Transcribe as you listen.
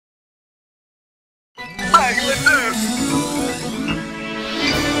back with this.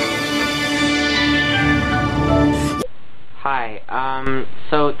 Hi,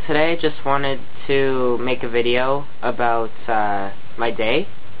 so today I just wanted to make a video about, my day.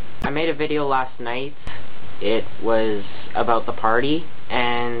 I made a video last night. It was about the party,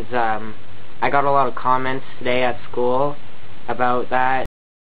 and, I got a lot of comments today at school about that.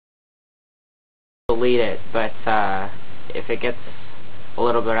 Delete it, but, if it gets a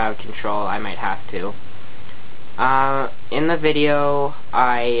little bit out of control, I might have to. In the video,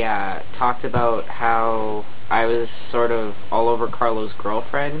 I, talked about how I was sort of all over Carlo's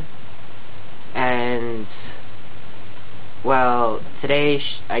girlfriend, and, well, today,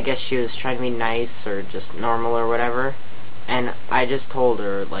 I guess she was trying to be nice, or just normal, or whatever, and I just told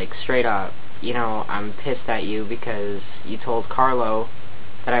her, like, straight up, you know, I'm pissed at you because you told Carlo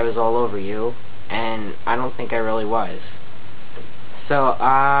that I was all over you, and I don't think I really was. So,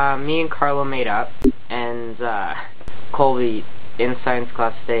 me and Carlo made up, and, Colby, in science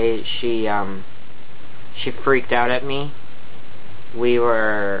class today, she freaked out at me. We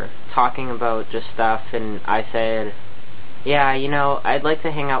were talking about just stuff, and I said, yeah, you know, I'd like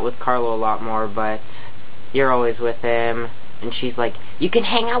to hang out with Carlo a lot more, but you're always with him. And she's like, you can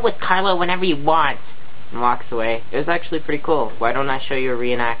hang out with Carlo whenever you want, and walks away. It was actually pretty cool. Why don't I show you a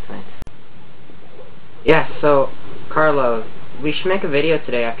reenactment? Yeah, so, Carlo, we should make a video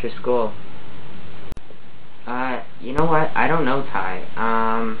today after school. You know what? I don't know, Ty.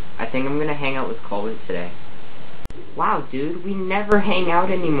 I think I'm gonna hang out with Colby today. Wow, dude, we never hang out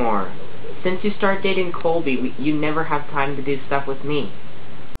anymore. Since you started dating Colby, you never have time to do stuff with me.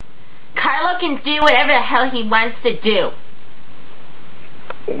 Carlo can do whatever the hell he wants to do.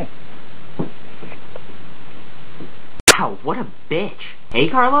 Wow, what a bitch. Hey,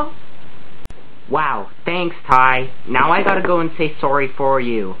 Carlo? Wow, thanks, Ty. Now I gotta go and say sorry for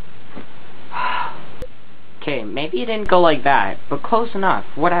you. Okay, maybe it didn't go like that, but close enough,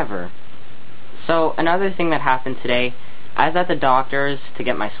 whatever. So, another thing that happened today, I was at the doctor's to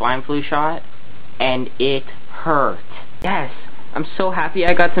get my swine flu shot, and it hurt. Yes, I'm so happy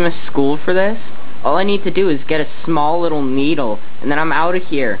I got to miss school for this. All I need to do is get a small little needle, and then I'm out of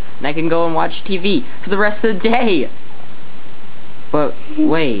here, and I can go and watch TV for the rest of the day. But,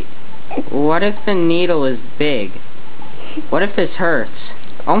 wait, what if the needle is big? What if this hurts?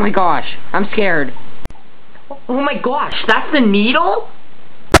 Oh my gosh, I'm scared. Oh my gosh, that's the needle?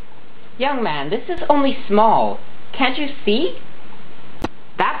 Young man, this is only small. Can't you see?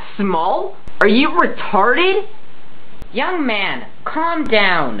 That's small? Are you retarded? Young man, calm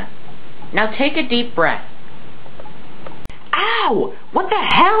down. Now take a deep breath. Ow! What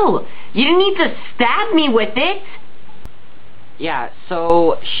the hell? You didn't need to stab me with it! Yeah,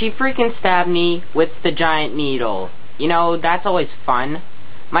 so she freaking stabbed me with the giant needle. You know, that's always fun.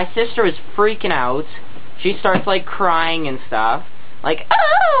 My sister is freaking out. She starts, like, crying and stuff. Like,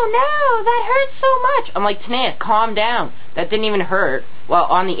 oh, no, that hurts so much. I'm like, Tanaya, calm down. That didn't even hurt. Well,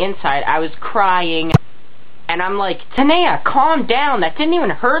 on the inside, I was crying. And I'm like, Tanaya, calm down. That didn't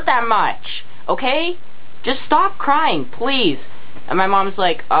even hurt that much. Okay? Just stop crying, please. And my mom's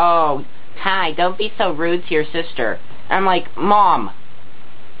like, oh, Ty, don't be so rude to your sister. And I'm like, Mom,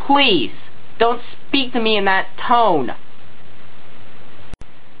 please, don't speak to me in that tone.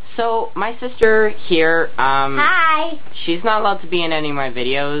 So, my sister here, Hi! she's not allowed to be in any of my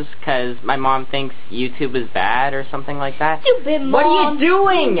videos, because my mom thinks YouTube is bad, or something like that. Stupid Mom! What are you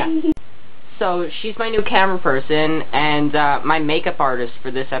doing? So, she's my new camera person, and, my makeup artist for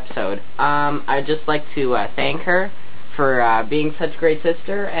this episode. I'd just like to, thank her for, being such a great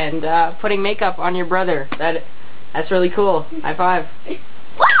sister, and, putting makeup on your brother. That's really cool. High five.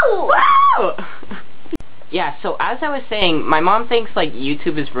 Wow! Wow! Yeah, so as I was saying, my mom thinks, like,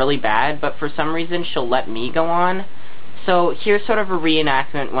 YouTube is really bad, but for some reason she'll let me go on. So here's sort of a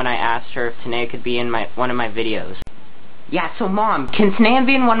reenactment when I asked her if Tanaya could be in one of my videos. Yeah, so Mom, can Tanaya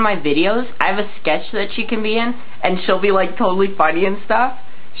be in one of my videos? I have a sketch that she can be in, and she'll be, like, totally funny and stuff.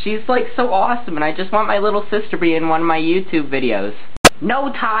 She's, like, so awesome, and I just want my little sister to be in one of my YouTube videos. No,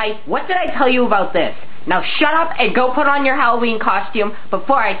 Ty, what did I tell you about this? Now shut up and go put on your Halloween costume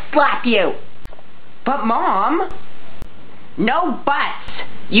before I slap you! But Mom, no buts.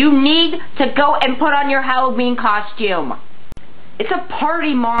 You need to go and put on your Halloween costume. It's a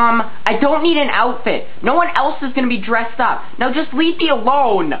party, Mom. I don't need an outfit. No one else is going to be dressed up. Now just leave me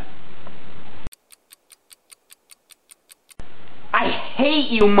alone. I hate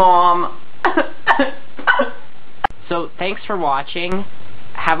you, Mom. So, thanks for watching.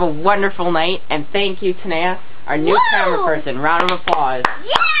 Have a wonderful night, and thank you, Tanaya, our new camera person. Round of applause.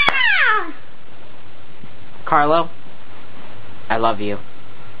 Yeah! Carlo, I love you.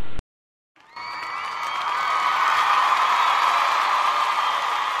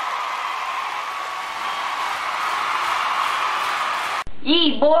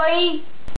 Yee, boy!